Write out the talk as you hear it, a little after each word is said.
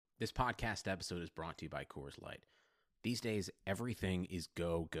This podcast episode is brought to you by Coors Light. These days, everything is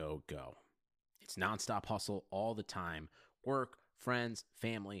go, go, go. It's nonstop hustle all the time. Work, friends,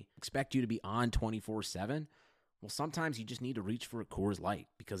 family, expect you to be on 24/7. Well, sometimes you just need to reach for a Coors Light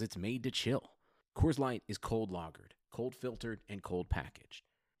because it's made to chill. Coors Light is cold lagered, cold filtered, and cold packaged.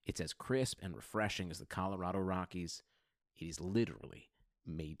 It's as crisp and refreshing as the Colorado Rockies. It is literally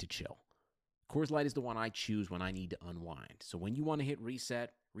made to chill. Coors Light is the one I choose when I need to unwind. So when you want to hit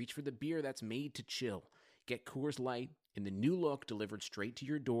reset, reach for the beer that's made to chill. Get Coors Light in the new look delivered straight to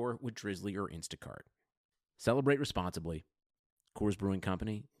your door with Drizzly or Instacart. Celebrate responsibly. Coors Brewing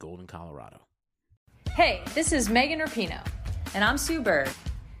Company, Golden, Colorado. Hey, this is Megan Rapinoe. And I'm Sue Bird.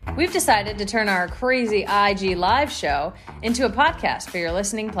 We've decided to turn our crazy IG live show into a podcast for your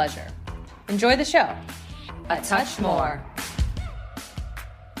listening pleasure. Enjoy the show. A Touch More.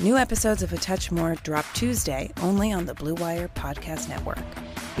 New episodes of A Touch More drop Tuesday only on the Blue Wire Podcast Network.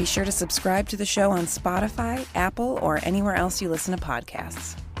 Be sure to subscribe to the show on Spotify, Apple, or anywhere else you listen to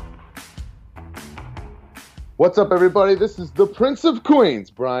podcasts. What's up, everybody? This is the Prince of Queens,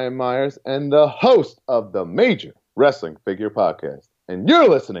 Brian Myers, and the host of the Major Wrestling Figure Podcast. And you're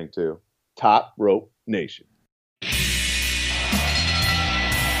listening to Top Rope Nation. Ladies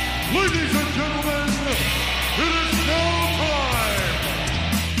and gentlemen, it is showtime!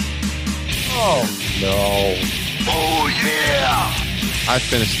 Oh, no. Oh, yeah! I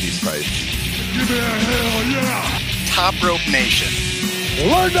finished these fights. Give me a hell yeah! Top Rope Nation.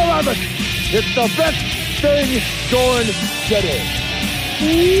 Learn to love it. It's the best thing going today.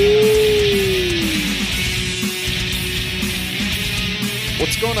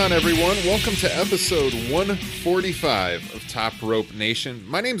 What's going on, everyone? Welcome to episode 145 of Top Rope Nation.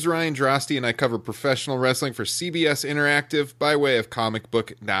 My name's Ryan Drosty, and I cover professional wrestling for CBS Interactive by way of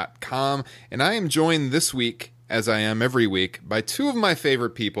comicbook.com. And I am joined this week, as I am every week, by two of my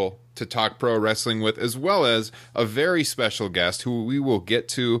favorite people to talk pro wrestling with, as well as a very special guest who we will get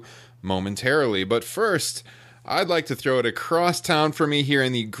to momentarily. But first, I'd like to throw it across town for me here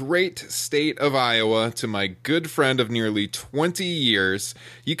in the great state of Iowa to my good friend of nearly 20 years.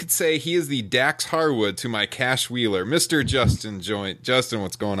 You could say he is the Dax Harwood to my Cash Wheeler, Mr. Justin Joint. Justin,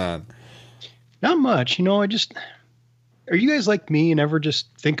 what's going on? Not much. Are you guys like me and ever just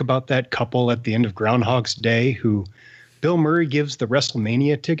think about that couple at the end of Groundhog's Day who Bill Murray gives the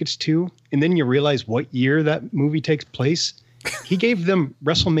WrestleMania tickets to, and then you realize what year that movie takes place? He gave them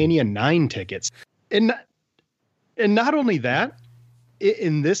WrestleMania 9 tickets. And not only that,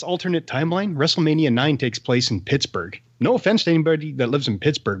 in this alternate timeline, WrestleMania 9 takes place in Pittsburgh. No offense to anybody that lives in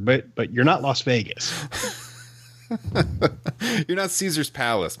Pittsburgh, but you're not Las Vegas. You're not Caesar's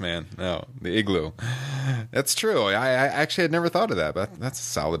Palace, man. No, the Igloo. That's true. I actually had never thought of that, but that's a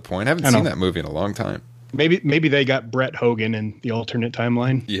solid point. I haven't seen that movie in a long time. Maybe they got Brett Hogan in the alternate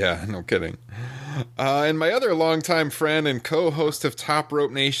timeline. Yeah, no kidding. And my other longtime friend and co-host of Top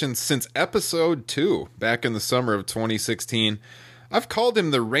Rope Nation since episode 2, back in the summer of 2016, I've called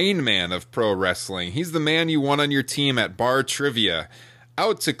him the Rain Man of pro wrestling. He's the man you want on your team at Bar Trivia.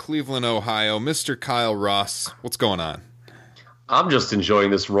 Out to Cleveland, Ohio, Mr. Kyle Ross. What's going on? I'm just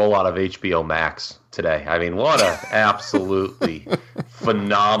enjoying this rollout of HBO Max today. I mean, what a absolutely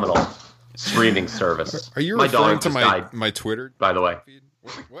phenomenal streaming service. Are you referring to my Twitter? By the way.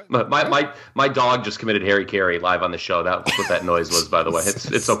 What? My dog just committed Harry Carey live on the show. That's what that noise was, by the way.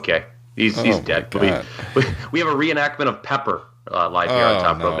 It's okay. He's dead. We have a reenactment of Pepper live here on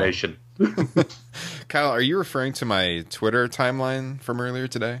Top Rope Nation. Kyle, are you referring to my Twitter timeline from earlier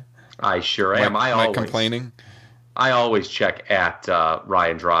today? I sure am. Am I complaining? I always check at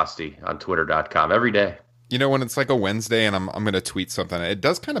Ryan Drosty on Twitter.com every day. You know, when it's like a Wednesday and I'm going to tweet something, it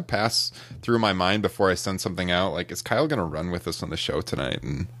does kind of pass through my mind before I send something out. Like, is Kyle going to run with us on the show tonight?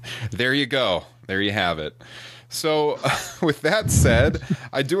 And there you go. There you have it. So with that said,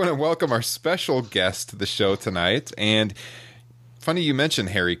 I do want to welcome our special guest to the show tonight. And funny you mentioned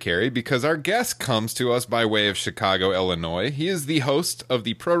Harry Carey, because our guest comes to us by way of Chicago, Illinois. He is the host of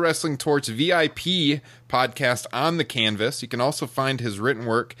the Pro Wrestling Torch VIP podcast On the Canvas. You can also find his written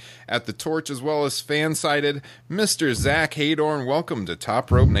work at The Torch, as well as fan-sided Mr. Zach Haydorn. Welcome to Top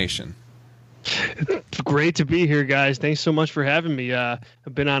Rope Nation. It's great to be here, guys. Thanks so much for having me. I've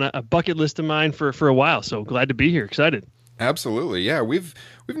been on a bucket list of mine for a while, so glad to be here. Excited. Absolutely, yeah. We've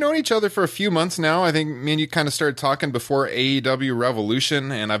known each other for a few months now. I think me and you kind of started talking before AEW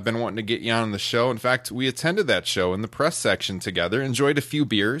Revolution, and I've been wanting to get you on the show. In fact, we attended that show in the press section together, enjoyed a few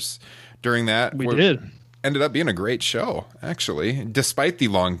beers during that. We did. Ended up being a great show, actually, despite the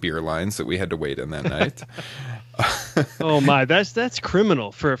long beer lines that we had to wait in that night. Oh my, that's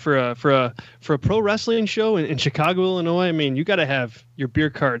criminal for a pro wrestling show in Chicago, Illinois. I mean, you got to have your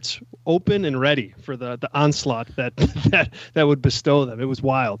beer carts open and ready for the onslaught that would bestow them. It was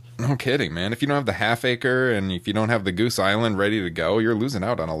wild. No kidding, man. If you don't have the half acre and if you don't have the Goose Island ready to go, you're losing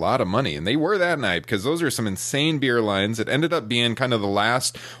out on a lot of money. And they were that night, because those are some insane beer lines. It ended up being kind of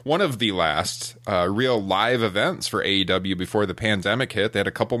one of the last real live events for AEW before the pandemic hit. They had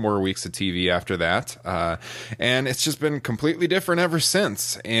a couple more weeks of TV after that. And it's just been completely different ever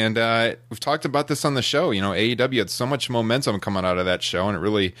since. And we've talked about this on the show. You know, AEW had so much momentum coming out of that show, and it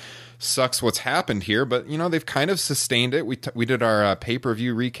really sucks what's happened here, but you know, they've kind of sustained it. We did our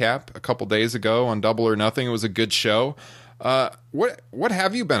pay-per-view recap a couple days ago on Double or Nothing. It was a good show. What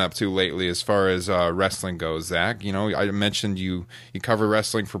have you been up to lately as far as wrestling goes, Zach? You know, I mentioned you cover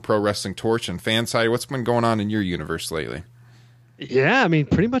wrestling for Pro Wrestling Torch and Fanside. What's been going on in your universe lately? Yeah, I mean,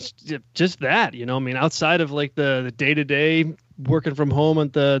 pretty much just that, you know, I mean, outside of like the day-to-day working from home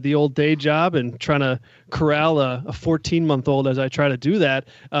at the old day job and trying to corral a 14-month-old as I try to do that,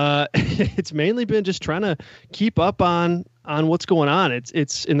 it's mainly been just trying to keep up on what's going on.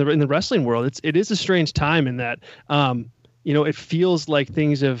 It's in the wrestling world. It is a strange time in that, you know, it feels like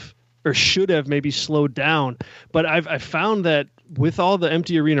things have or should have maybe slowed down. But I've found that with all the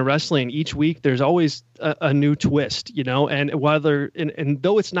empty arena wrestling, each week there's always a new twist, you know, and and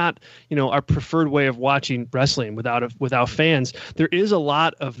though it's not, you know, our preferred way of watching wrestling without fans, there is a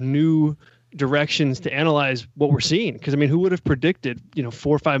lot of new directions to analyze what we're seeing. Because I mean, who would have predicted, you know,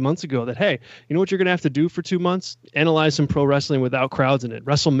 4 or 5 months ago that, hey, you know what you're going to have to do for 2 months? Analyze some pro wrestling without crowds in it.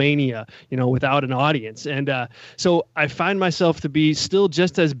 WrestleMania, you know, without an audience. And so I find myself to be still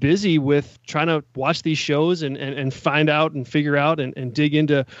just as busy with trying to watch these shows and find out and figure out and dig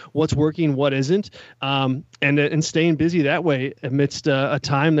into what's working, what isn't, and staying busy that way amidst a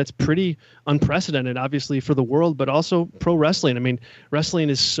time that's pretty unprecedented, obviously, for the world, but also pro wrestling. I mean, wrestling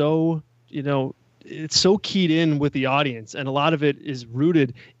is so, you know, it's so keyed in with the audience, and a lot of it is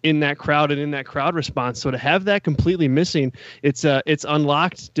rooted in that crowd and in that crowd response. So to have that completely missing, it's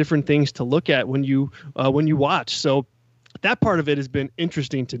unlocked different things to look at when you watch. So that part of it has been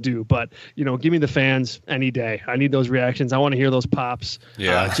interesting to do, but you know, give me the fans any day. I need those reactions. I want to hear those pops,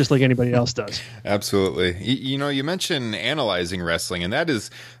 just like anybody else does. Absolutely. You know, you mentioned analyzing wrestling, and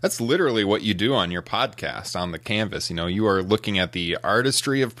that's literally what you do on your podcast, on the canvas. You know, you are looking at the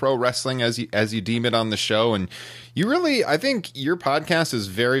artistry of pro wrestling as you deem it on the show, and you really, I think your podcast is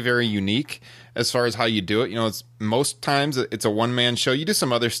very, very unique as far as how you do it. You know, it's most times it's a one-man show. You do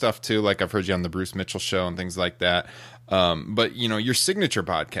some other stuff too, like I've heard you on the Bruce Mitchell show and things like that. But you know, your signature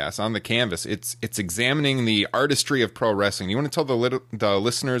podcast, On the Canvas, it's examining the artistry of pro wrestling. You want to tell the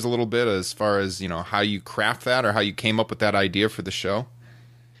listeners a little bit as far as, you know, how you craft that or how you came up with that idea for the show?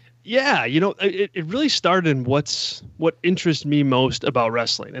 Yeah, you know, it really started in what interests me most about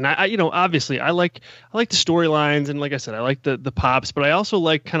wrestling. And I you know, obviously I like the storylines, and like I said, I like the pops, but I also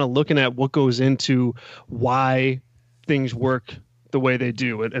like kind of looking at what goes into why things work the way they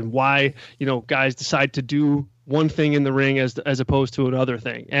do, and why, you know, guys decide to do one thing in the ring as opposed to another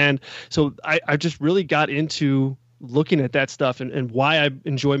thing. And so I just really got into looking at that stuff and why I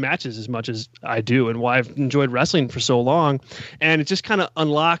enjoy matches as much as I do, and why I've enjoyed wrestling for so long. And it just kind of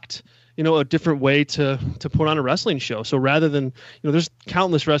unlocked, you know, a different way to put on a wrestling show. So rather than, you know, there's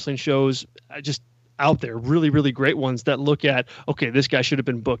countless wrestling shows just out there, really, really great ones that look at, okay, this guy should have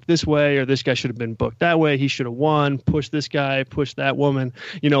been booked this way, or this guy should have been booked that way. He should have won, push this guy, push that woman.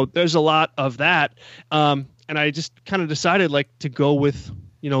 You know, there's a lot of that. And I just kind of decided like to go with,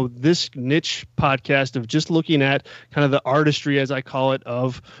 you know, this niche podcast of just looking at kind of the artistry, as I call it,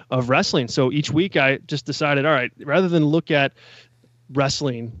 of wrestling. So each week I just decided, all right, rather than look at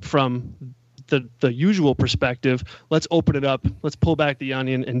wrestling from the usual perspective, let's open it up, let's pull back the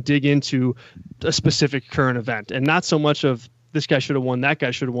onion and dig into a specific current event. And not so much of this guy should have won, that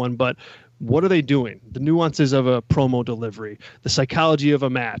guy should have won, but what are they doing? The nuances of a promo delivery, the psychology of a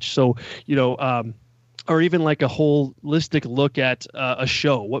match. So, you know, or even like a holistic look at a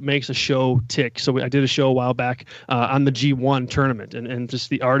show, what makes a show tick. So I did a show a while back on the G1 tournament and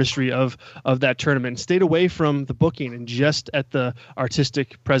just the artistry of that tournament, and stayed away from the booking and just at the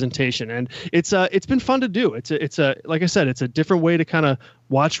artistic presentation. And it's been fun to do. It's a like I said, it's a different way to kind of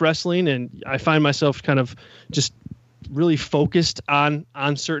watch wrestling. And I find myself kind of just really focused on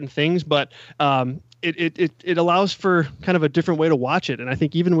certain things, but it allows for kind of a different way to watch it. And I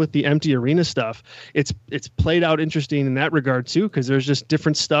think even with the empty arena stuff, it's played out interesting in that regard too, because there's just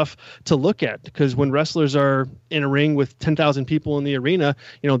different stuff to look at. Because when wrestlers are in a ring with 10,000 people in the arena,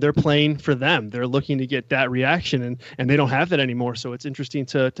 you know, they're playing for them. They're looking to get that reaction, and they don't have that anymore. So it's interesting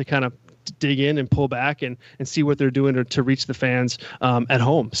to kind of dig in and pull back and see what they're doing to reach the fans at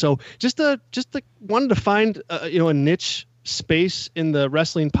home. So just wanted to find you know, a niche space in the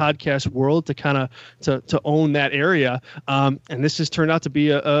wrestling podcast world to kind of to own that area, and this has turned out to be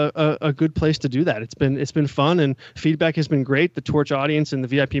a good place to do that. It's been fun, and feedback has been great. The Torch audience and the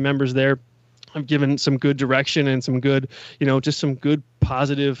VIP members there have given some good direction and some good, just some good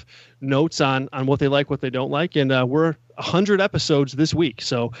positive notes on what they like, what they don't like, and we're 100 episodes this week,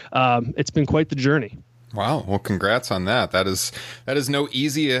 so it's been quite the journey. Wow. Well, congrats on that. That is no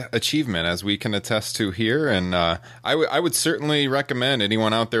easy achievement, as we can attest to here. And I would certainly recommend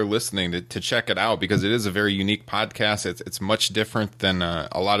anyone out there listening to check it out, because it is a very unique podcast. It's much different than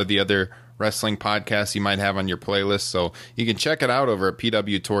a lot of the other wrestling podcasts you might have on your playlist. So you can check it out over at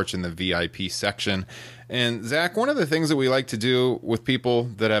PW Torch in the VIP section. And Zach, one of the things that we like to do with people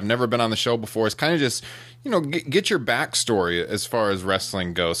that have never been on the show before is kind of just, get your backstory as far as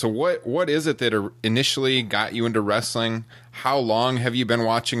wrestling goes. So what is it that initially got you into wrestling? How long have you been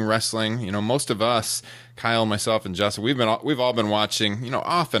watching wrestling? Most of us, Kyle, myself, and Justin, we've all been watching,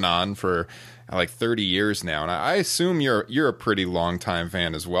 off and on for like 30 years now. And I assume you're a pretty long time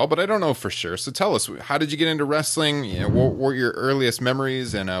fan as well, but I don't know for sure. So tell us, how did you get into wrestling? What were your earliest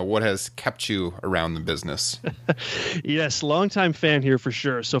memories, and what has kept you around the business? Yes, longtime fan here for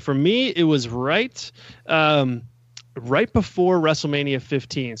sure. So for me, it was right before WrestleMania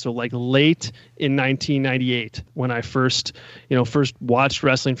 15. So like late in 1998 when I first watched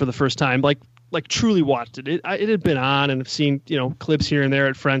wrestling for the first time, like truly watched it. It had been on, and I've seen, clips here and there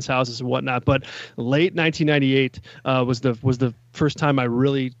at friends' houses and whatnot, but late 1998 was the first time I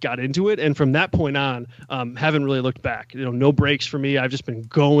really got into it. And from that point on, haven't really looked back. No breaks for me. I've just been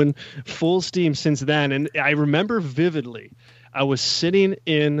going full steam since then. And I remember vividly, I was sitting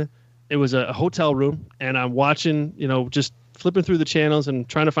it was a hotel room, and I'm watching, just flipping through the channels and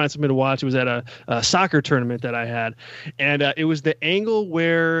trying to find something to watch. It was at a soccer tournament that I had. And it was the angle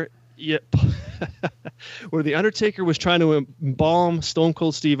where where the Undertaker was trying to embalm Stone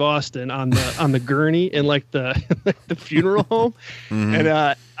Cold Steve Austin on the gurney in like the funeral home.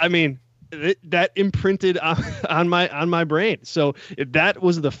 Mm-hmm. And that imprinted on my brain. So that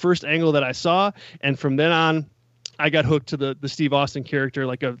was the first angle that I saw, and from then on, I got hooked to the Steve Austin character,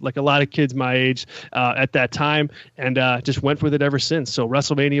 like a lot of kids my age at that time, and just went with it ever since. So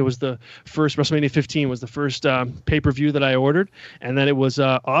WrestleMania 15 was the first pay-per-view that I ordered, and then it was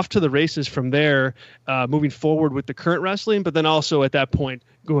off to the races from there, moving forward with the current wrestling, but then also at that point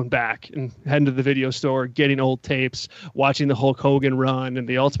going back and heading to the video store, getting old tapes, watching the Hulk Hogan run and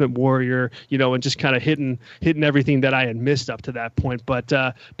the Ultimate Warrior, and just kind of hitting everything that I had missed up to that point. But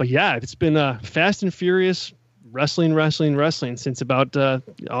yeah, it's been fast and furious wrestling since about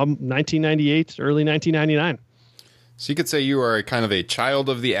 1998, early 1999. So you could say you are a kind of a child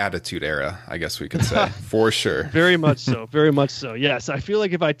of the Attitude Era, I guess we could say, for sure. Very much so. Very much so. Yes. I feel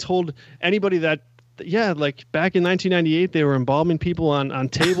like if I told anybody that, like back in 1998, they were embalming people on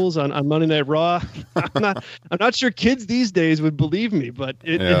tables on Monday Night Raw, I'm not sure kids these days would believe me, but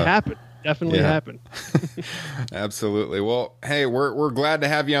it happened. Definitely happened. Absolutely. Well, hey, we're glad to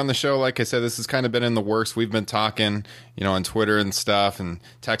have you on the show. Like I said, this has kind of been in the works. We've been talking, on Twitter and stuff, and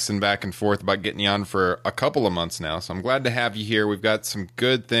texting back and forth about getting you on for a couple of months now. So I'm glad to have you here. We've got some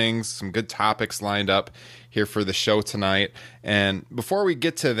good things, some good topics lined up here for the show tonight. And before we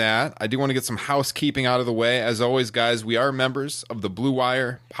get to that, I do want to get some housekeeping out of the way. As always, guys, we are members of the Blue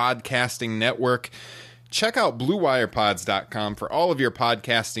Wire Podcasting Network. Check out BlueWirePods.com for all of your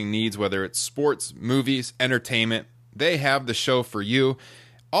podcasting needs, whether it's sports, movies, entertainment. They have the show for you.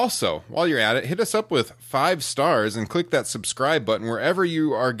 Also, while you're at it, hit us up with 5 stars and click that subscribe button wherever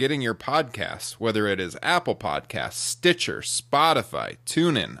you are getting your podcasts, whether it is Apple Podcasts, Stitcher, Spotify,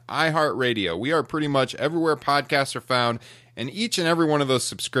 TuneIn, iHeartRadio. We are pretty much everywhere podcasts are found, and each and every one of those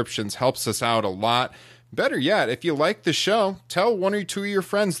subscriptions helps us out a lot. Better yet, if you like the show, tell 1 or 2 of your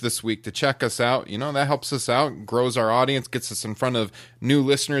friends this week to check us out. That helps us out, grows our audience, gets us in front of new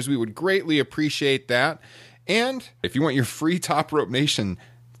listeners. We would greatly appreciate that. And if you want your free Top Rope Nation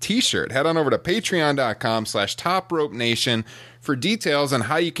t-shirt, head on over to patreon.com/TopRopeNation for details on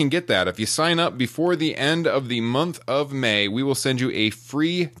how you can get that. If you sign up before the end of the month of May, we will send you a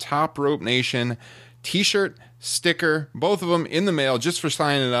free Top Rope Nation t-shirt, sticker, both of them in the mail just for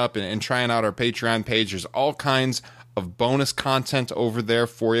signing up and trying out our Patreon page. There's all kinds of bonus content over there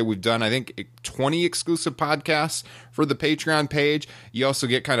for you. We've done, I think, 20 exclusive podcasts for the Patreon page. You also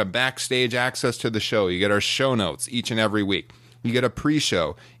get kind of backstage access to the show. You get our show notes each and every week. You get a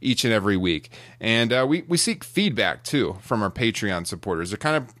pre-show each and every week. And we seek feedback, too, from our Patreon supporters. They're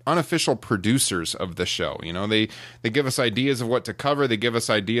kind of unofficial producers of the show. They give us ideas of what to cover. They give us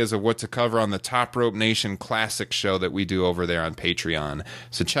ideas of what to cover on the Top Rope Nation Classic show that we do over there on Patreon.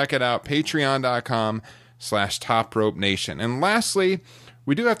 So check it out, patreon.com YouTube.com/Top Rope Nation. And lastly,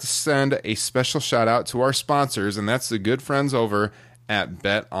 we do have to send a special shout out to our sponsors, and that's the good friends over at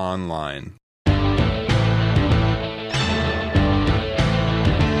Bet Online.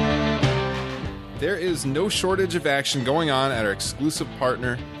 There is no shortage of action going on at our exclusive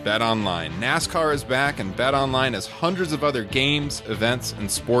partner, BetOnline. NASCAR is back, and BetOnline has hundreds of other games, events, and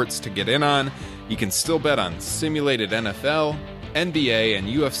sports to get in on. You can still bet on simulated NFL, NBA, and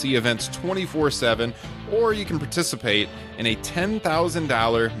UFC events 24/7, or you can participate in a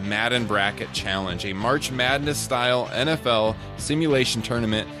 $10,000 Madden Bracket Challenge, a March Madness-style NFL simulation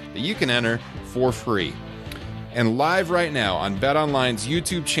tournament that you can enter for free. And live right now on BetOnline's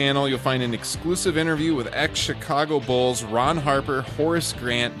YouTube channel, you'll find an exclusive interview with ex-Chicago Bulls Ron Harper, Horace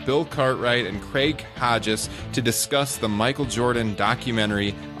Grant, Bill Cartwright, and Craig Hodges to discuss the Michael Jordan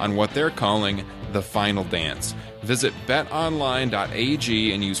documentary on what they're calling The Final Dance. Visit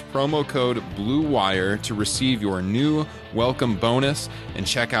betonline.ag and use promo code BLUEWIRE to receive your new welcome bonus and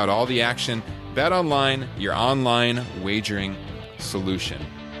check out all the action. BetOnline, your online wagering solution.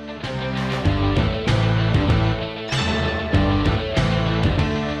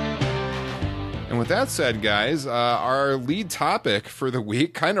 And with that said, guys, our lead topic for the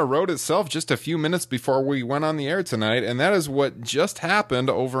week kind of wrote itself just a few minutes before we went on the air tonight, and that is what just happened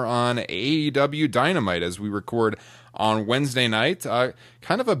over on AEW Dynamite as we record on Wednesday night.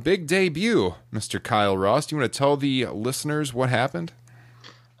 Kind of a big debut, Mr. Kyle Ross. Do you want to tell the listeners what happened?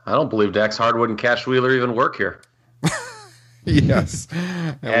 I don't believe Dax Hardwood and Cash Wheeler even work here. Yes.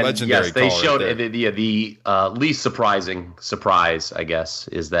 And legendary yes, they call showed right there. the least surprising surprise, I guess,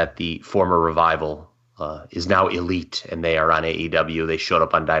 is that the former Revival is now Elite, and they are on AEW. They showed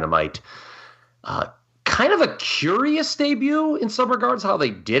up on Dynamite. Kind of a curious debut in some regards, how they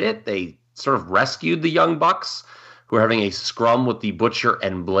did it. They sort of rescued the Young Bucks, who are having a scrum with the Butcher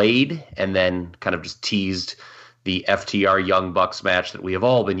and Blade, and then kind of just teased the FTR Young Bucks match that we have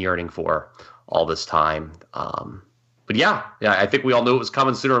all been yearning for all this time. But yeah, I think we all knew it was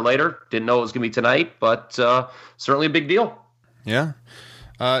coming sooner or later. Didn't know it was going to be tonight, but certainly a big deal. Yeah.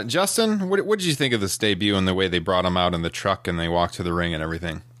 Justin, what did you think of this debut and the way they brought him out in the truck and they walked to the ring and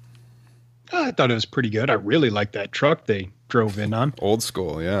everything? I thought it was pretty good. I really liked that truck they drove in on. Old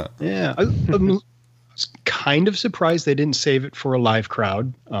school, yeah. Yeah. I was kind of surprised they didn't save it for a live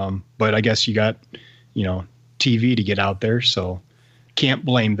crowd. But I guess you got, TV to get out there, so can't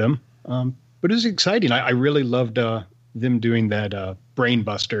blame them. But it was exciting. I really loved them doing that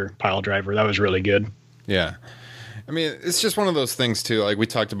brainbuster pile driver. That was really good. Yeah. I mean, it's just one of those things, too. Like, we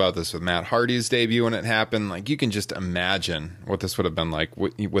talked about this with Matt Hardy's debut when it happened. Like, you can just imagine what this would have been like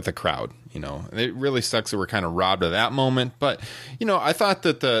with a crowd, It really sucks that we're kind of robbed of that moment. But, I thought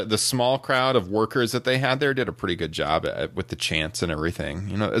that the small crowd of workers that they had there did a pretty good job with the chants and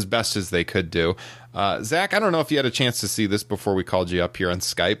everything, as best as they could do. Zach, I don't know if you had a chance to see this before we called you up here on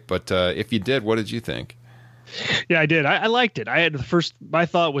Skype, but if you did, what did you think? Yeah, I did. I liked it. My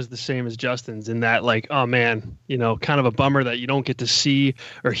thought was the same as Justin's in that, like, oh man, kind of a bummer that you don't get to see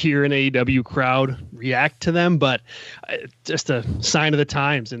or hear an AEW crowd react to them, but just a sign of the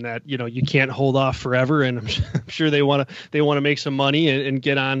times in that, you can't hold off forever. And I'm sure they want to make some money and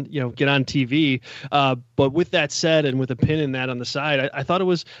get on TV. But with that said, and with a pin in that on the side, I thought it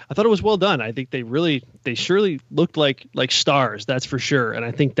was well done. I think they surely looked like stars. That's for sure. And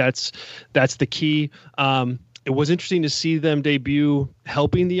I think that's the key. It was interesting to see them debut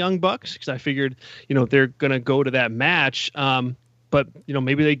helping the Young Bucks because I figured, they're going to go to that match. But,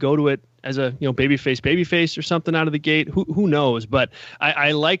 maybe they go to it as a, babyface or something out of the gate. Who knows? But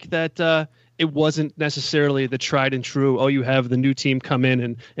I like that it wasn't necessarily the tried and true, oh, you have the new team come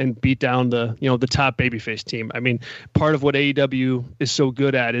in and beat down the top babyface team. I mean, part of what AEW is so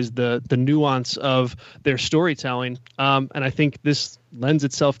good at is the nuance of their storytelling. And I think this lends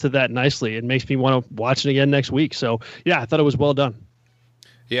itself to that nicely. It makes me want to watch it again next week. So yeah, I thought it was well done.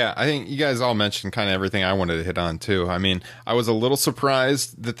 Yeah, I think you guys all mentioned kind of everything I wanted to hit on too. I mean, I was a little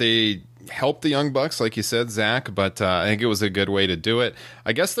surprised that they helped the Young Bucks, like you said, Zach, but I think it was a good way to do it.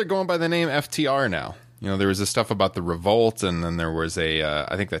 I guess they're going by the name FTR now. There was this stuff about the Revolt, and then there was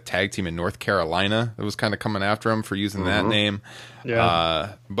I think the tag team in North Carolina that was kind of coming after them for using that name.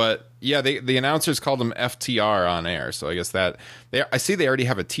 Yeah. But yeah, the announcers called them FTR on air, so I guess I see they already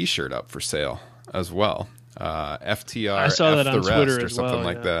have a T-shirt up for sale as well. FTR, I saw that on Twitter or something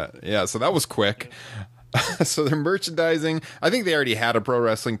like that. Yeah, so that was quick. So they're merchandising. I think they already had a pro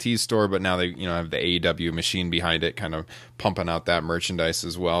wrestling tee store, but now they have the AEW machine behind it, kind of pumping out that merchandise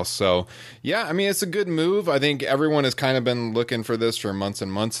as well. So yeah, I mean, it's a good move. I think everyone has kind of been looking for this for months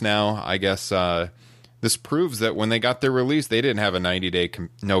and months now. I guess this proves that when they got their release, they didn't have a 90-day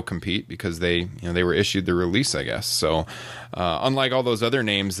no compete because they were issued the release, I guess. So unlike all those other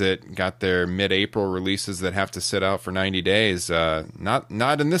names that got their mid-April releases that have to sit out for 90 days, not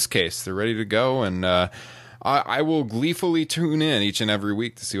in this case. They're ready to go, and I will gleefully tune in each and every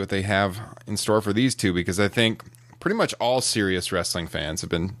week to see what they have in store for these two, because I think pretty much all serious wrestling fans have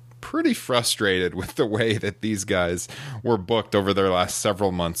been pretty frustrated with the way that these guys were booked over their last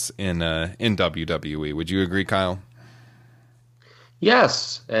several months in WWE. Would you agree, Kyle?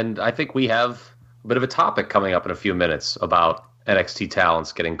 Yes, and I think we have a bit of a topic coming up in a few minutes about NXT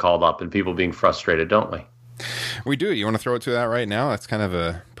talents getting called up and people being frustrated, don't we? We do. You want to throw it to that right now? That's kind of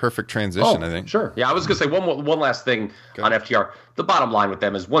a perfect transition, I think. Sure. Yeah, I was going to say one last thing on FTR. The bottom line with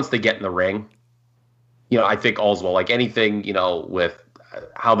them is once they get in the ring, I think all's well. Like anything, with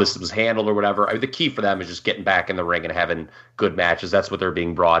how this was handled or whatever, the key for them is just getting back in the ring and having good matches. That's what they're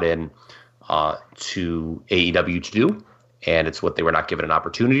being brought in to AEW to do, and it's what they were not given an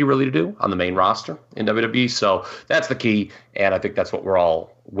opportunity really to do on the main roster in WWE. So that's the key, and I think that's what we're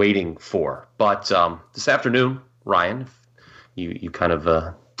all waiting for. But this afternoon, Ryan, you kind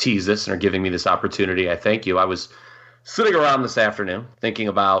of tease this and are giving me this opportunity. I thank you. I was sitting around this afternoon thinking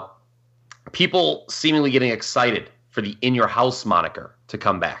about people seemingly getting excited for the In Your House moniker to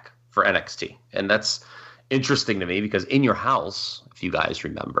come back for NXT. And that's interesting to me because In Your House, if you guys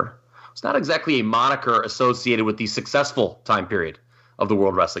remember, it's not exactly a moniker associated with the successful time period of the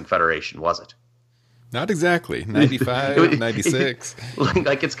World Wrestling Federation, was it? Not exactly. 95, 96.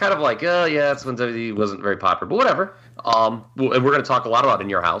 Like, it's kind of like, oh, yeah, that's when WWE wasn't very popular. But whatever. And we're going to talk a lot about In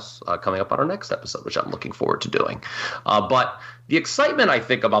Your House coming up on our next episode, which I'm looking forward to doing. But the excitement, I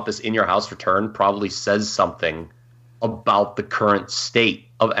think, about this In Your House return probably says something about the current state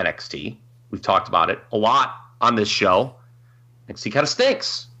of NXT. We've talked about it a lot on this show. NXT kind of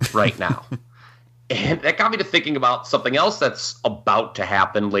stinks right now. And that got me to thinking about something else that's about to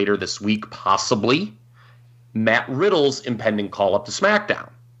happen later this week, possibly. Matt Riddle's impending call-up to SmackDown.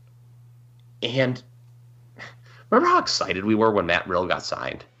 And remember how excited we were when Matt Riddle got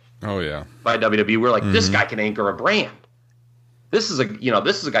signed? Oh, yeah. By WWE. We were like, this guy can anchor a brand. This is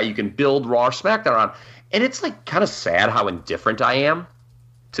a guy you can build Raw or SmackDown on. And it's like kind of sad how indifferent I am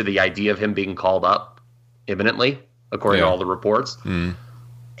to the idea of him being called up imminently, according to all the reports. And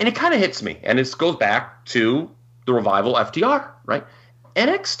it kind of hits me. And it goes back to the revival FTR, right?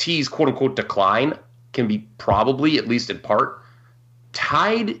 NXT's quote-unquote decline can be probably, at least in part,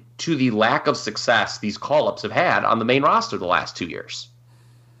 tied to the lack of success these call-ups have had on the main roster the last 2 years.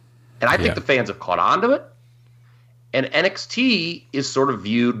 And I think the fans have caught on to it. And NXT is sort of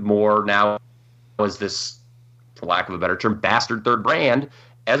viewed more now as this, for lack of a better term, bastard third brand,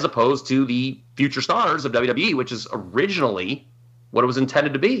 as opposed to the future stars of WWE, which is originally what it was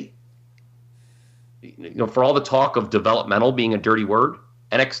intended to be. For all the talk of developmental being a dirty word,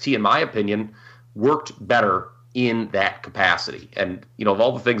 NXT, in my opinion, worked better in that capacity. And, of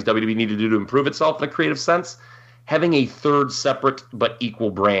all the things WWE needed to do to improve itself in a creative sense, having a third separate but equal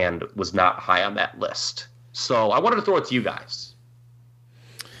brand was not high on that list. So I wanted to throw it to you guys.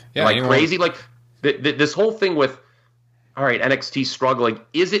 Yeah, crazy. Like this whole thing with, all right, NXT struggling,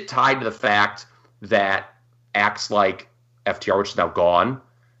 is it tied to the fact that acts like FTR, which is now gone,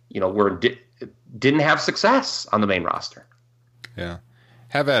 didn't have success on the main roster? Yeah.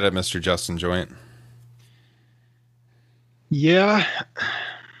 Have at it, Mr. Justin Joint. Yeah.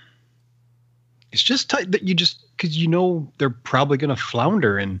 It's just tight that because they're probably going to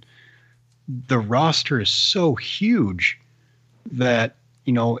flounder, and the roster is so huge that,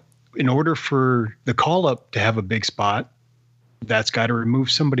 in order for the call-up to have a big spot, that's got to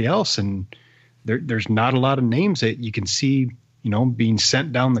remove somebody else. And there's not a lot of names that you can see, being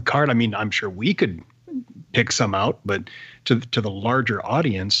sent down the card. I mean, I'm sure we could pick some out, but to the larger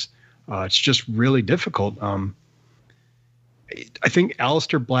audience, it's just really difficult. I think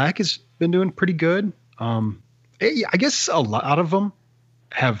Aleister Black has been doing pretty good. I guess a lot of them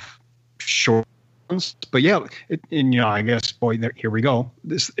have short ones, but I guess, here we go.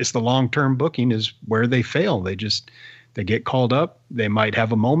 It's the long-term booking is where they fail. They get called up. They might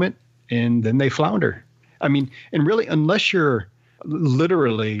have a moment and then they flounder. I mean, and really, unless you're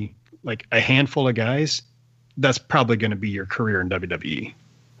literally like a handful of guys, that's probably going to be your career in WWE.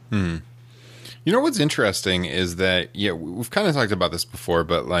 What's interesting is that, we've kind of talked about this before,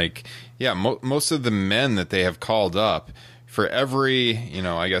 but most of the men that they have called up, for every,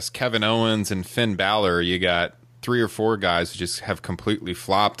 I guess Kevin Owens and Finn Balor, you got 3 or 4 guys who just have completely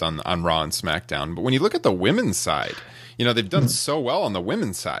flopped on Raw and SmackDown. But when you look at the women's side, they've done so well on the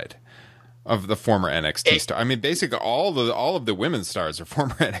women's side. of the former NXT star. I mean, basically all of the women's stars are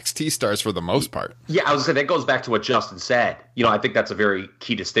former NXT stars for the most part. Yeah, I was going to say, that goes back to what Justin said. I think that's a very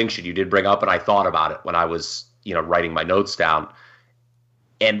key distinction you did bring up, and I thought about it when I was, writing my notes down.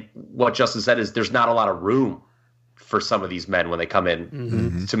 And what Justin said is there's not a lot of room for some of these men when they come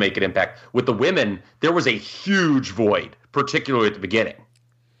in to make an impact. With the women, there was a huge void, particularly at the beginning.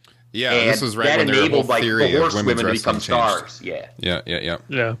 Yeah, and this was right when their whole theory of women's wrestling become changed. Stars. Yeah.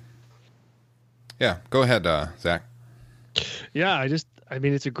 Yeah, go ahead, Zach. Yeah, I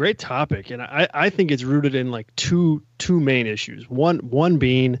mean, it's a great topic, and I think it's rooted in like two main issues. One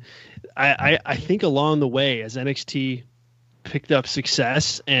being, I think along the way as NXT picked up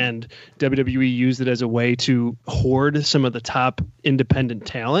success and WWE used it as a way to hoard some of the top independent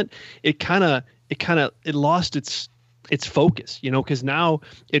talent, it lost its focus, because now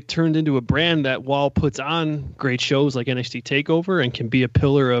it turned into a brand that, while puts on great shows like NXT TakeOver and can be a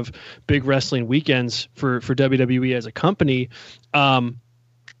pillar of big wrestling weekends for WWE as a company,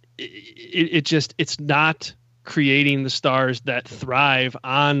 it's not creating the stars that thrive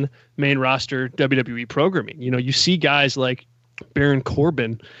on main roster WWE programming. You see guys like Baron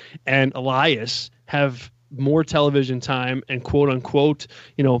Corbin and Elias have more television time and quote unquote,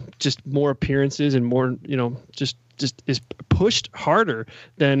 just more appearances and more, just is pushed harder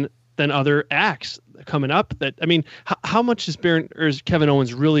than other acts coming up. That, I mean, how much is Kevin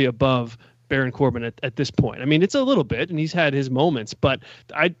Owens really above Baron Corbin at this point? I mean, it's a little bit, and he's had his moments, but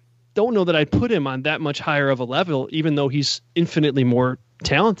I don't know that I'd put him on that much higher of a level, even though he's infinitely more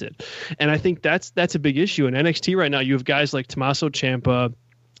talented. And I think that's a big issue in NXT right now. You have guys like Tommaso Ciampa,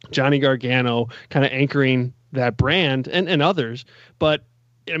 Johnny Gargano kind of anchoring that brand and others. But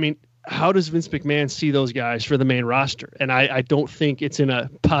I mean, how does Vince McMahon see those guys for the main roster? And I don't think it's in a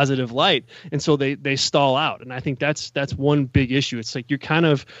positive light. And so they stall out. And I think that's one big issue. It's like you're kind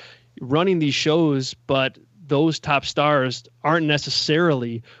of running these shows, but those top stars aren't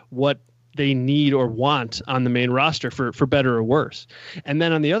necessarily what they need or want on the main roster for better or worse. And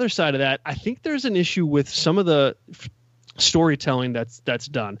then on the other side of that, I think there's an issue with some of the storytelling that's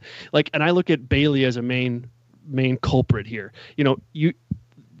done. Like, and I look at Bayley as a main culprit here.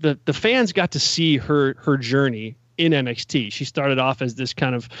 The fans got to see her journey in NXT. She started off as this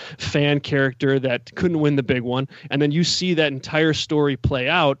kind of fan character that couldn't win the big one. And then you see that entire story play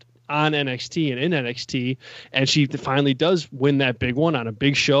out on NXT and in NXT, and she finally does win that big one on a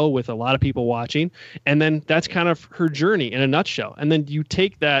big show with a lot of people watching. And then that's kind of her journey in a nutshell. And then you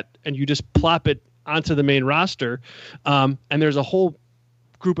take that and you just plop it onto the main roster. And there's a whole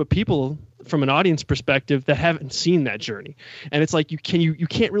group of people from an audience perspective that haven't seen that journey. And it's like, you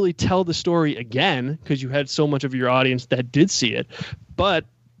can't really tell the story again because you had so much of your audience that did see it. But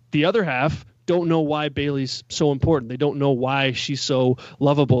the other half don't know why Bayley's so important. They don't know why she's so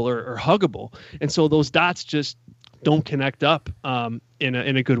lovable or huggable. And so those dots just don't connect up in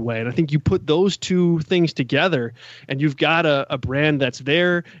a good way. And I think you put those two things together and you've got a brand that's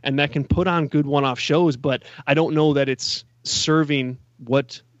there and that can put on good one-off shows, but I don't know that it's serving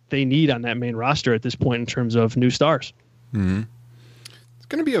what they need on that main roster at this point in terms of new stars. Mm-hmm. It's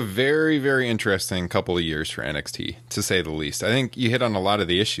going to be a very, very interesting couple of years for NXT, to say the least. I think you hit on a lot of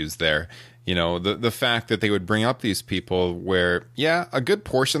the issues there. The fact that they would bring up these people where, yeah, a good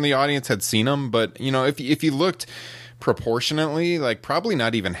portion of the audience had seen them, but, if you looked proportionately, like probably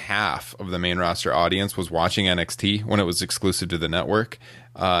not even half of the main roster audience was watching NXT when it was exclusive to the network.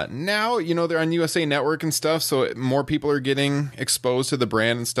 Now, they're on USA Network and stuff, so more people are getting exposed to the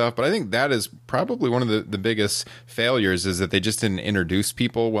brand and stuff. But I think that is probably one of the biggest failures, is that they just didn't introduce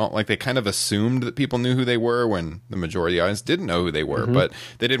people. Well, like they kind of assumed that people knew who they were when the majority of the audience didn't know who they were. Mm-hmm. But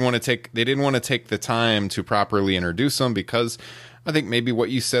they didn't want to take the time to properly introduce them, because I think maybe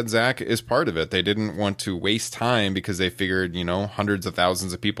what you said, Zach, is part of it. They didn't want to waste time because they figured, hundreds of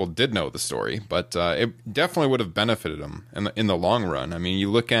thousands of people did know the story. But it definitely would have benefited them in the long run. I mean,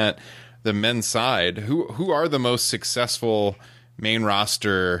 you look at the men's side, who are the most successful main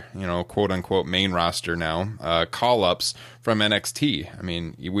roster, quote unquote main roster now, call ups from NXT. I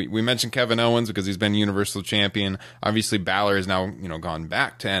mean, we mentioned Kevin Owens because he's been Universal Champion. Obviously, Balor is now, gone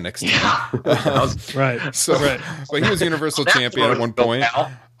back to NXT. Yeah. Right. So, right. But he was Universal Champion at one point.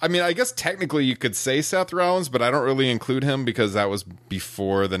 I mean, I guess technically you could say Seth Rollins, but I don't really include him because that was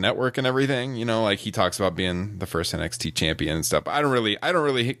before the network and everything. Like he talks about being the first NXT champion and stuff. I don't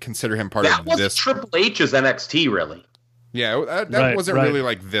really consider him part of this. Triple H's NXT, really. Yeah, that wasn't really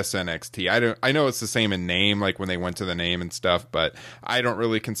like this NXT. I know it's the same in name, like when they went to the name and stuff, but I don't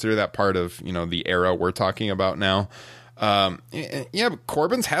really consider that part of, the era we're talking about now. Yeah,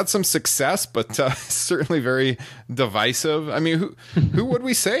 Corbin's had some success, but certainly very divisive. I mean, who would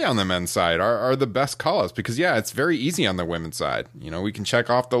we say on the men's side are the best call-ups? Because, yeah, it's very easy on the women's side. We can check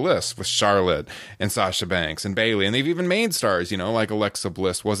off the list with Charlotte and Sasha Banks and Bayley, and they've even made stars, like Alexa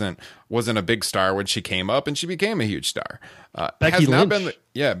Bliss wasn't a big star when she came up, and she became a huge star. Becky Lynch.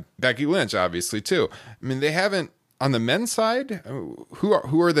 Becky Lynch, obviously, too. I mean, they haven't. On the men's side,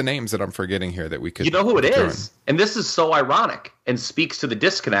 who are the names that I'm forgetting here that we could? You know who it is? And this is so ironic and speaks to the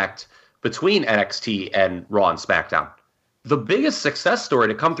disconnect between NXT and Raw and SmackDown. The biggest success story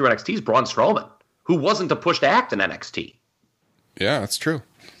to come through NXT is Braun Strowman, who wasn't a push to act in NXT. Yeah, that's true.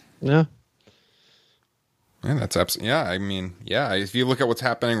 Yeah. Yeah, that's absolutely. Yeah, I mean, yeah. If you look at what's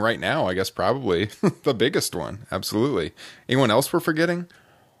happening right now, I guess probably the biggest one. Absolutely. Anyone else we're forgetting?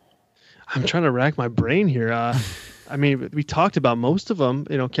 I'm trying to rack my brain here. I mean, we talked about most of them.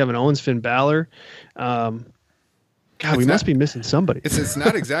 Kevin Owens, Finn Balor. God, we must be missing somebody. It's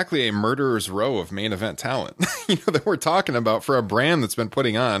not exactly a murderer's row of main event talent, that we're talking about for a brand that's been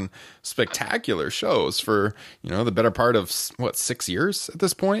putting on spectacular shows for, the better part of 6 years at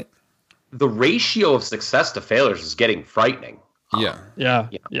this point. The ratio of success to failures is getting frightening. Yeah.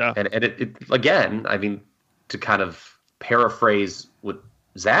 And it again, I mean, to kind of paraphrase what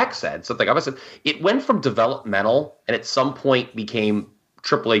Zach said, something I said, it went from developmental and at some point became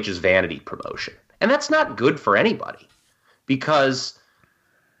Triple H's vanity promotion. And that's not good for anybody because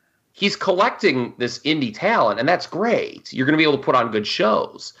he's collecting this indie talent, and that's great. You're going to be able to put on good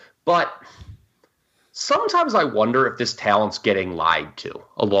shows. But sometimes I wonder if this talent's getting lied to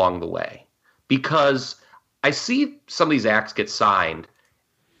along the way, because I see some of these acts get signed,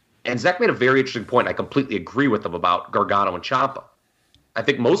 and Zach made a very interesting point. I completely agree with him about Gargano and Ciampa. I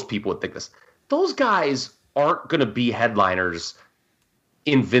think most people would think this. Those guys aren't going to be headliners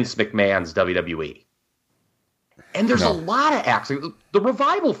in Vince McMahon's WWE. And there's a lot of acts. The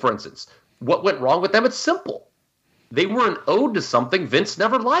Revival, for instance. What went wrong with them? It's simple. They were an ode to something Vince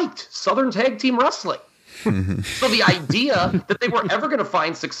never liked, Southern Tag Team Wrestling. So the idea that they were ever going to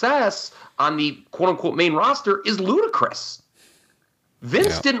find success on the quote-unquote main roster is ludicrous.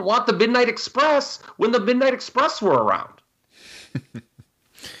 Vince didn't want the Midnight Express when the Midnight Express were around.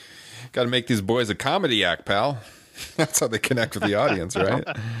 Got to make these boys a comedy act, pal. That's how they connect with the audience, right?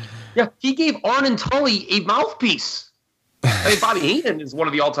 Yeah, he gave Arn and Tully a mouthpiece. I mean, Bobby Heenan is one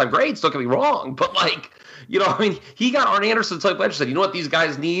of the all-time greats, don't get me wrong. But, he got Arn Anderson and Tully Blanchard, said, you know what these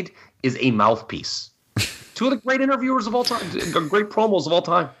guys need is a mouthpiece. Two of the great interviewers of all time, great promos of all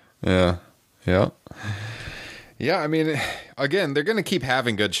time. Yeah. Yeah, I mean, again, they're going to keep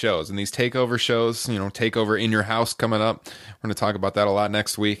having good shows. And these takeover shows, Takeover in Your House coming up. We're going to talk about that a lot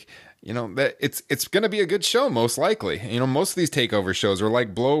next week. That it's going to be a good show, most likely. Most of these takeover shows are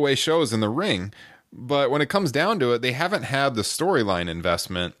like blowaway shows in the ring. But when it comes down to it, they haven't had the storyline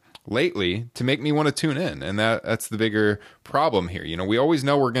investment lately to make me want to tune in. And that's the bigger problem here. We always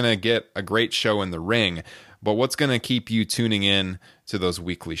know we're going to get a great show in the ring. But what's going to keep you tuning in to those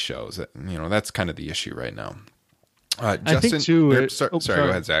weekly shows? That's kind of the issue right now. Justin, I think too. Sorry, go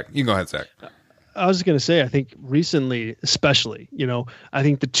ahead, Zach. You can go ahead, Zach. I was going to say, I think recently, especially, I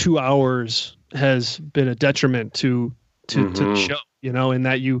think the 2 hours has been a detriment to the show, in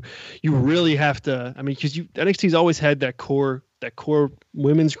that you really have to. I mean, because NXT's always had that core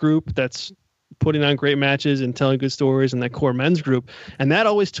women's group that's putting on great matches and telling good stories, and that core men's group, and that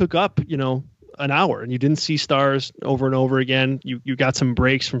always took up, an hour, and you didn't see stars over and over again. You got some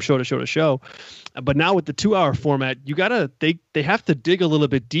breaks from show to show to show, but now with the 2 hour format, they have to dig a little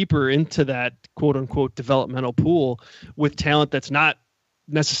bit deeper into that quote unquote developmental pool with talent that's not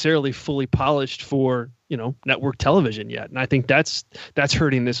necessarily fully polished for network television yet, and I think that's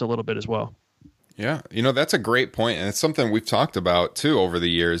hurting this a little bit as well. Yeah, that's a great point, and it's something we've talked about too over the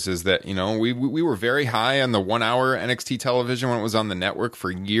years. Is that we were very high on the 1 hour NXT television when it was on the network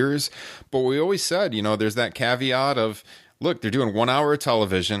for years, but we always said there's that caveat of, look, they're doing 1 hour of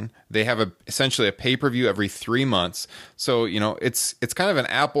television. They have essentially a pay-per-view every 3 months. So, it's kind of an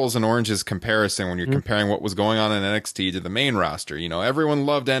apples and oranges comparison when you're comparing what was going on in NXT to the main roster. Everyone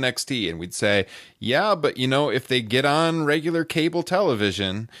loved NXT, and we'd say, yeah, but if they get on regular cable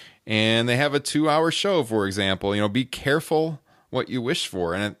television and they have a 2 hour show, for example, be careful what you wish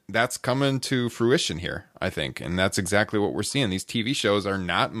for. And that's coming to fruition here, I think. And that's exactly what we're seeing. These TV shows are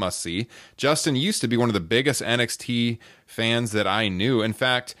not must-see. Justin used to be one of the biggest NXT fans that I knew. In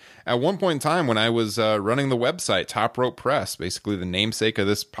fact, at one point in time when I was running the website, Top Rope Press, basically the namesake of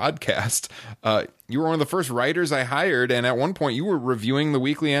this podcast, you were one of the first writers I hired. And at one point you were reviewing the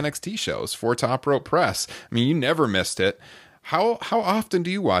weekly NXT shows for Top Rope Press. I mean, you never missed it. How often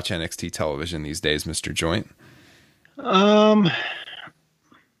do you watch NXT television these days, Mr. Joint?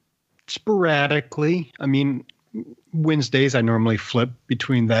 Sporadically. I mean, Wednesdays I normally flip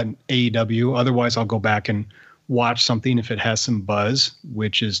between that and AEW. Otherwise, I'll go back and watch something if it has some buzz,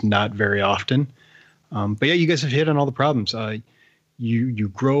 which is not very often. But yeah, you guys have hit on all the problems. You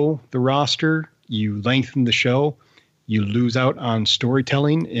grow the roster, you lengthen the show, you lose out on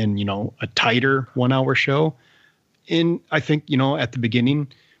storytelling in, a tighter 1 hour show. And I think, at the beginning,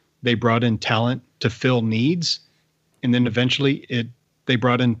 they brought in talent to fill needs. And then eventually they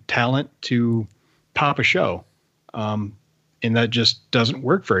brought in talent to pop a show. And that just doesn't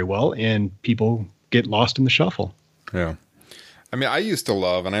work very well. And people get lost in the shuffle. Yeah. I mean, I used to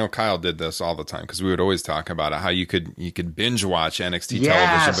love, and I know Kyle did this all the time because we would always talk about it, how you could binge watch NXT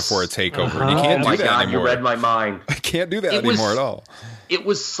television before a takeover. And you can't do that anymore. You read my mind. I can't do that anymore at all. It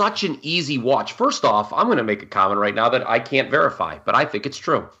was such an easy watch. First off, I'm going to make a comment right now that I can't verify, but I think it's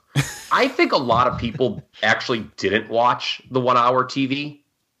true. I think a lot of people actually didn't watch the 1 hour TV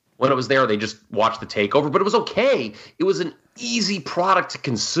when it was there. They just watched the takeover, but it was okay. It was an easy product to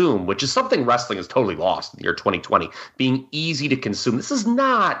consume, which is something wrestling has totally lost in the year 2020, being easy to consume. This is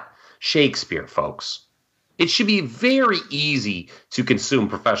not Shakespeare, folks. It should be very easy to consume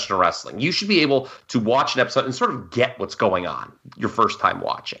professional wrestling. You should be able to watch an episode and sort of get what's going on your first time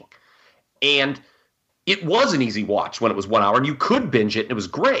watching. And it was an easy watch when it was 1 hour, and you could binge it, and it was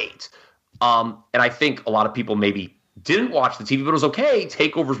great. And I think a lot of people maybe didn't watch the TV, but it was okay.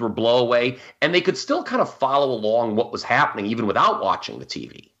 Takeovers were blow away, and they could still kind of follow along what was happening even without watching the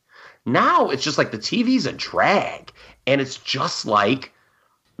TV. Now it's just like the TV's a drag, and it's just like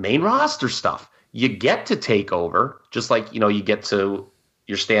main roster stuff. You get to Takeover, just like, you get to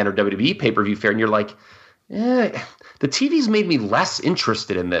your standard WWE pay-per-view fare, and you're like, the TV's made me less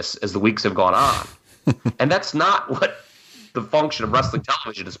interested in this as the weeks have gone on. And that's not what the function of wrestling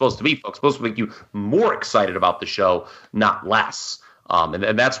television is supposed to be, folks. It's supposed to make you more excited about the show, not less.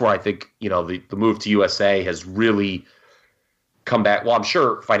 And that's where I think, the move to USA has really come back. Well, I'm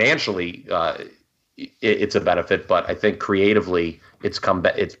sure financially it's a benefit, but I think creatively it's come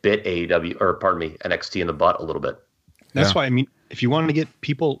back. It's bit NXT in the butt a little bit. That's why, if you want to get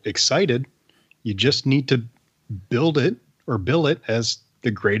people excited, you just need to bill it as the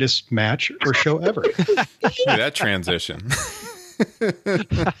greatest match or show ever. That transition.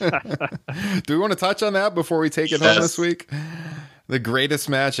 Do we want to touch on that before we take it home this week? The greatest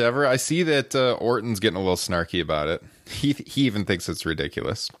match ever. I see that Orton's getting a little snarky about it. He even thinks it's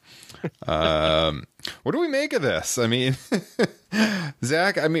ridiculous. What do we make of this?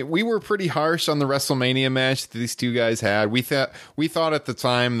 Zach, we were pretty harsh on the WrestleMania match that these two guys had. We thought at the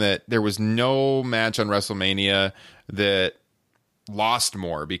time that there was no match on WrestleMania that lost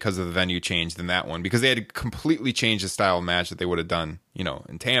more because of the venue change than that one, because they had completely changed the style of match that they would have done,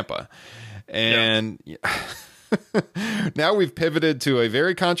 in Tampa. And now we've pivoted to a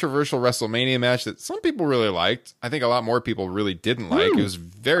very controversial WrestleMania match that some people really liked. I think a lot more people really didn't like. It was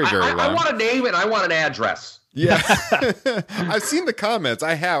very, very long. I want a name and I want an address. Yeah. I've seen the comments.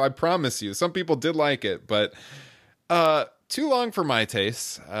 I promise you. Some people did like it, but too long for my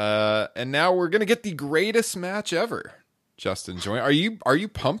taste. And now we're going to get the greatest match ever. Justin, are you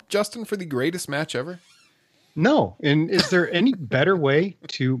pumped, Justin, for the greatest match ever? No. And is there any better way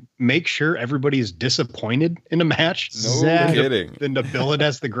to make sure everybody is disappointed in a match? No kidding. Than to bill it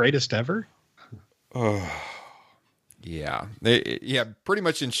as the greatest ever? Oh, yeah. Pretty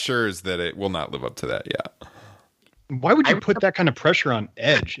much ensures that it will not live up to that. Yeah. Why would you put that kind of pressure on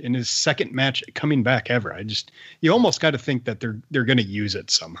Edge in his second match coming back ever? You almost got to think that they're going to use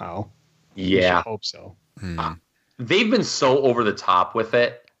it somehow. Yeah. I hope so. They've been so over the top with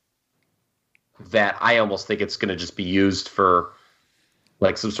it that I almost think it's going to just be used for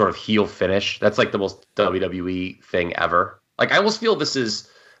like some sort of heel finish. That's like the most WWE thing ever. Like, I almost feel this is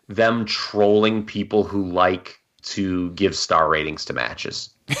them trolling people who like to give star ratings to matches.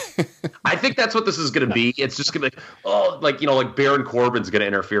 I think that's what this is going to be. It's just going to be, like Baron Corbin's going to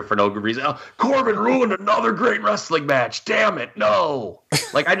interfere for no good reason. Oh, Corbin ruined another great wrestling match. Damn it. No.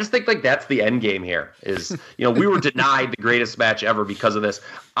 I just think that's the end game here is, we were denied the greatest match ever because of this.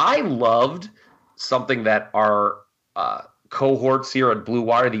 I loved something that our cohorts here at Blue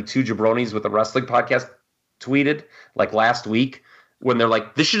Wire, the two jabronis with the wrestling podcast, tweeted last week when they're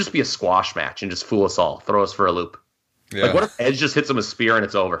like, this should just be a squash match and just fool us all, throw us for a loop. Yeah. What if Edge just hits him a spear and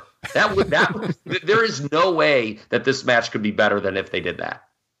it's over? There is no way that this match could be better than if they did that.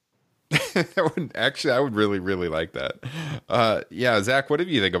 I would really, really like that. Zach, what do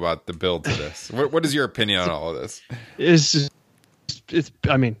you think about the build to this? What is your opinion on all of this? It's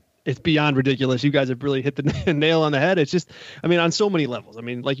beyond ridiculous. You guys have really hit the nail on the head. It's just, on so many levels.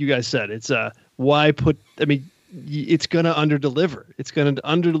 Like you guys said, it's it's going to underdeliver. It's going to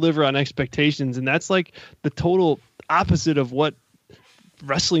underdeliver on expectations, and that's like the total opposite of what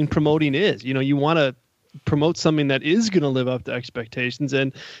wrestling promoting is. You want to promote something that is going to live up to expectations,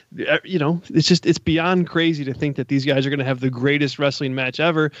 and it's beyond crazy to think that these guys are going to have the greatest wrestling match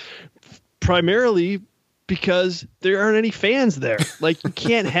ever, primarily because there aren't any fans there. Like, you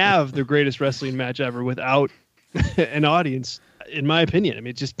can't have the greatest wrestling match ever without an audience, in my opinion. I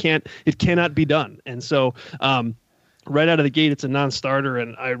mean, it cannot be done. And so right out of the gate, it's a non-starter,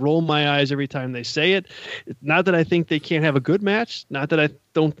 and I roll my eyes every time they say it. Not that I think they can't have a good match, not that I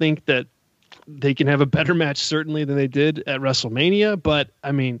don't think that they can have a better match certainly than they did at WrestleMania, but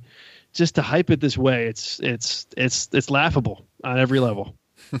I mean, just to hype it this way, it's laughable on every level.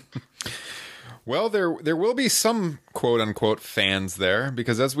 Well, there will be some quote unquote fans there,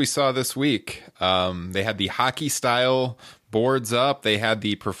 because as we saw this week, they had the hockey style boards up. They had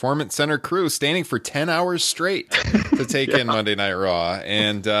the Performance Center crew standing for 10 hours straight to take in Monday Night Raw.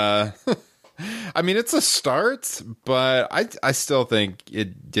 And I mean, it's a start, but I still think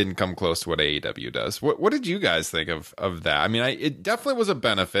it didn't come close to what AEW does. What did you guys think of that? I mean, it definitely was a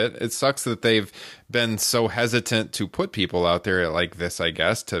benefit. It sucks that they've been so hesitant to put people out there like this, I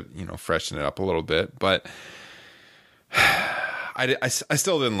guess, to, freshen it up a little bit. But I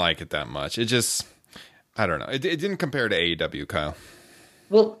still didn't like it that much. It just, I don't know. It didn't compare to AEW, Kyle.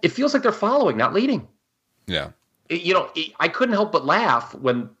 Well, it feels like they're following, not leading. Yeah. I couldn't help but laugh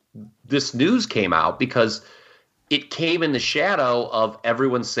when this news came out, because it came in the shadow of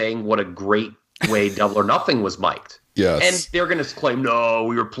everyone saying what a great way Double or Nothing was mic'd. Yes. And they're going to claim, no,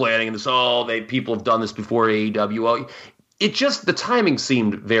 we were planning this. Oh, people have done this before AEW. The timing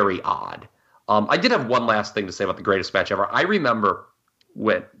seemed very odd. I did have one last thing to say about the greatest match ever. I remember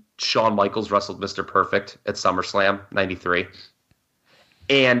when Shawn Michaels wrestled Mr. Perfect at SummerSlam 93.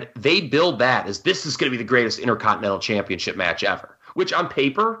 And they billed that as, this is going to be the greatest Intercontinental Championship match ever, which on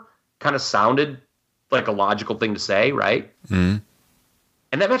paper kind of sounded like a logical thing to say, right? Mm-hmm.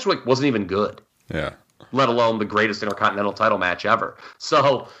 And that match wasn't even good. Yeah. Let alone the greatest Intercontinental title match ever.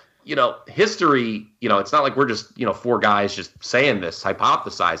 So, history, it's not like we're just, four guys just saying this,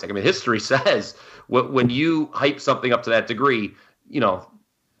 hypothesizing. I mean, history says when you hype something up to that degree,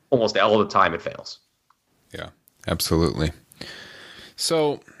 almost all the time it fails. Yeah, absolutely.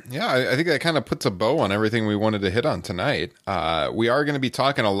 So, yeah, I think that kind of puts a bow on everything we wanted to hit on tonight. We are going to be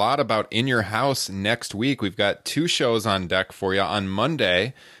talking a lot about In Your House next week. We've got 2 shows on deck for you. On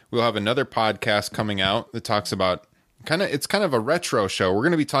Monday, we'll have another podcast coming out that talks about it's kind of a retro show. We're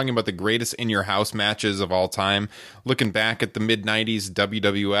going to be talking about the greatest In Your House matches of all time, looking back at the mid-90s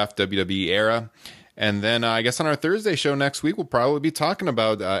WWF, WWE era. And then I guess on our Thursday show next week, we'll probably be talking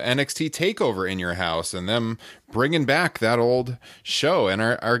about NXT TakeOver In Your House and them bringing back that old show. And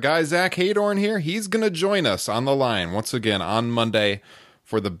our guy, Zach Haydorn here, he's going to join us on the line once again on Monday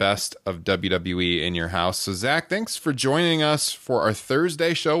for the best of WWE In Your House. So, Zach, thanks for joining us for our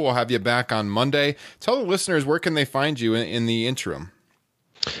Thursday show. We'll have you back on Monday. Tell the listeners, where can they find you in the interim?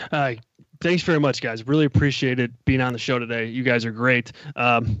 Thanks very much, guys. Really appreciate it being on the show today. You guys are great.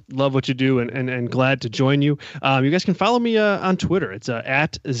 Love what you do and glad to join you. You guys can follow me on Twitter. It's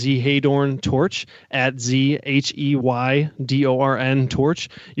at ZHeydornTorch, at ZHEYDORN Torch.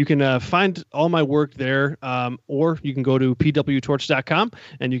 You can find all my work there, or you can go to pwtorch.com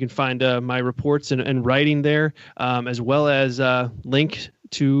and you can find my reports and writing there, as well as link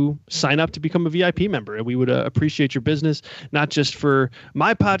to sign up to become a VIP member. And we would appreciate your business, not just for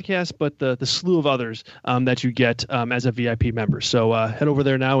my podcast, but the slew of others that you get as a VIP member. So head over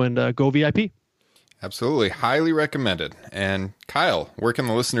there now and go VIP. Absolutely. Highly recommended. And Kyle, where can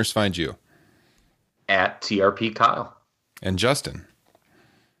the listeners find you? At TRP Kyle. And Justin?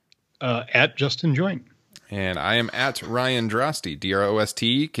 At Justin Joint. And I am at Ryan Drosty, DROST.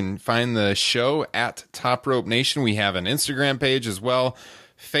 You can find the show at Top Rope Nation. We have an Instagram page as well,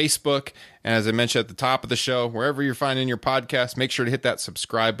 Facebook, and as I mentioned at the top of the show, wherever you're finding your podcast, make sure to hit that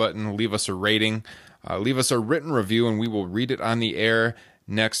subscribe button, leave us a rating, leave us a written review, and we will read it on the air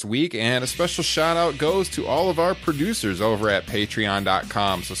next week. And a special shout out goes to all of our producers over at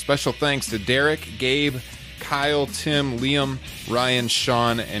patreon.com. So special thanks to Derek, Gabe, Kyle, Tim, Liam, Ryan,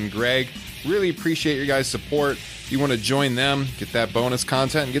 Sean, and Greg. Really appreciate your guys' support. If you want to join them, get that bonus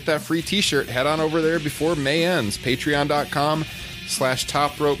content, and get that free t-shirt, head on over there before May ends.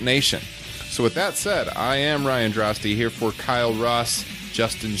 Patreon.com/Top Rope Nation. So with that said, I am Ryan Drosty here for Kyle Ross,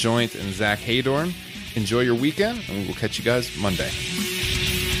 Justin Joint, and Zach Haydorn. Enjoy your weekend, and we will catch you guys Monday.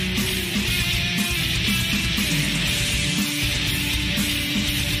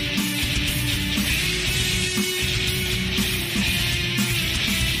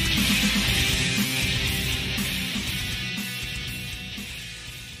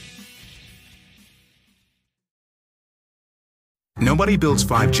 Nobody builds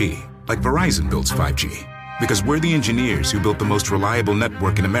 5G like Verizon builds 5G, because we're the engineers who built the most reliable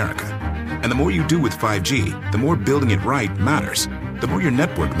network in America. And the more you do with 5G, the more building it right matters. The more your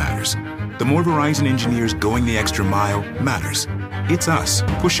network matters. The more Verizon engineers going the extra mile matters. It's us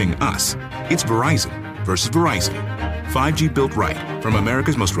pushing us. It's Verizon versus Verizon. 5G built right from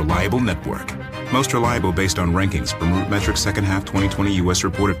America's most reliable network. Most reliable based on rankings from RootMetrics second half 2020 U.S.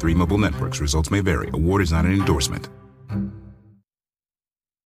 report of 3 mobile networks. Results may vary. Award is not an endorsement.